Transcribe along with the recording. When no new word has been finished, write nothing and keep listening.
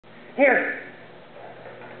Here.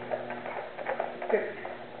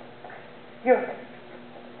 Here.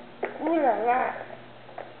 Ooh la la.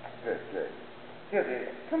 Good, good. Here, baby.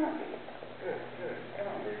 Come on, baby. Good, good. Come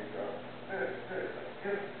on, baby girl. Good, good,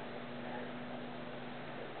 good.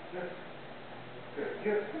 Good. Good,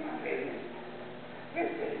 good. Come on, baby.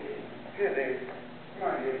 Good, baby. Good, baby. Come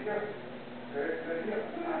on, baby. Good. Good, good. Good.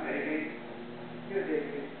 Come on, baby. Good,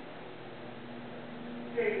 baby.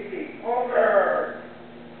 Daizee, over!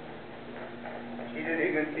 She didn't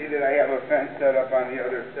even see that I have a fence set up on the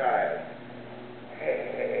other side.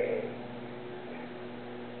 Hey.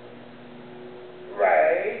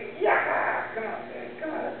 Right. Yeah. Come on, baby.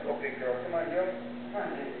 Come on, let's go, big girl. Come on, yo. Come on,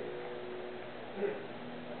 baby. Here.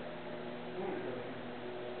 Come on, girl.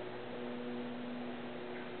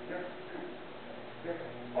 Here. Here.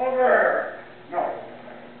 Over! No.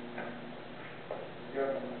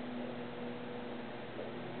 Here.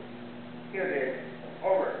 Here, Dave.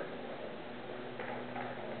 Over.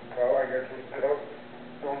 Well, I guess we still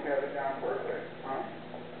don't have it down perfect, huh?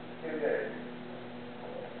 Here, Dave.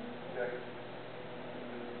 Yes.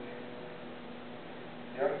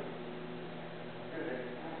 Yep. Here, Dave.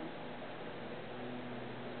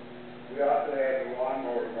 We also have the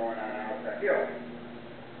lawnmower going on outside. Here.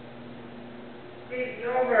 Daizee,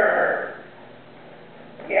 over.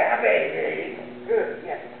 Yeah, baby. Good.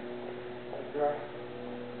 Yes. Good girl.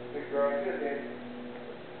 Good girl. Good, Dave.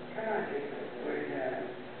 Come on, Dave. Good again.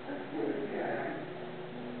 Good again.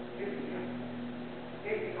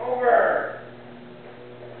 Daizee, over.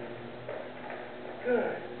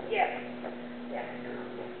 Good. Yes. Yes.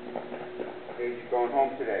 Daizee going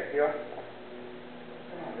home today. Feel?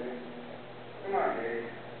 Come on, Dave. Come on, Dave.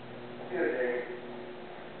 Here, Dave.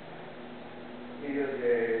 Here,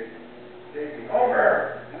 Dave. Daizee, over.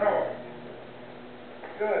 No.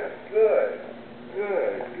 Good. Good.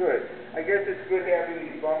 Good. Good. I guess it's good having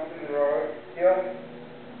these bumps in the road. Feel?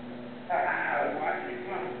 Watch me.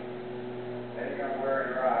 Come on. I think I'm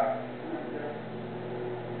wearing her out.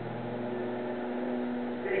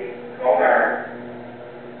 Daizee, over.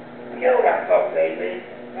 Beautiful, baby.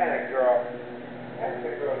 That's a girl. That's a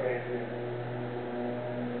girl, Daizee.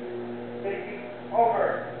 Daizee,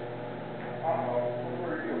 over. Uh-oh.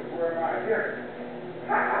 Where are you? Where am I? Here.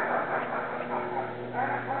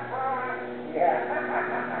 Yeah.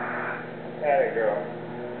 That's a girl.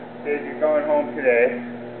 Daizee going home today.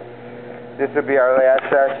 This will be our last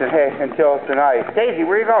session. Hey, until tonight. Daizee,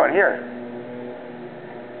 where are you going? Here.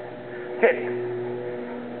 Sit.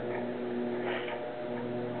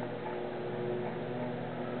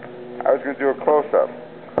 I was going to do a close-up.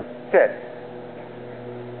 Sit.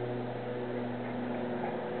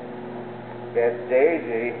 That's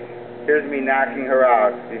Daizee. Here's me knocking her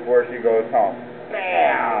out before she goes home.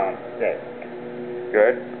 Bam! Sit.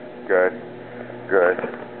 Good. Good. Good.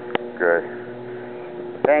 Good.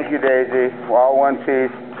 Thank you, Daizee. All one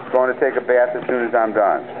piece. Going to take a bath as soon as I'm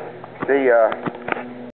done. See ya.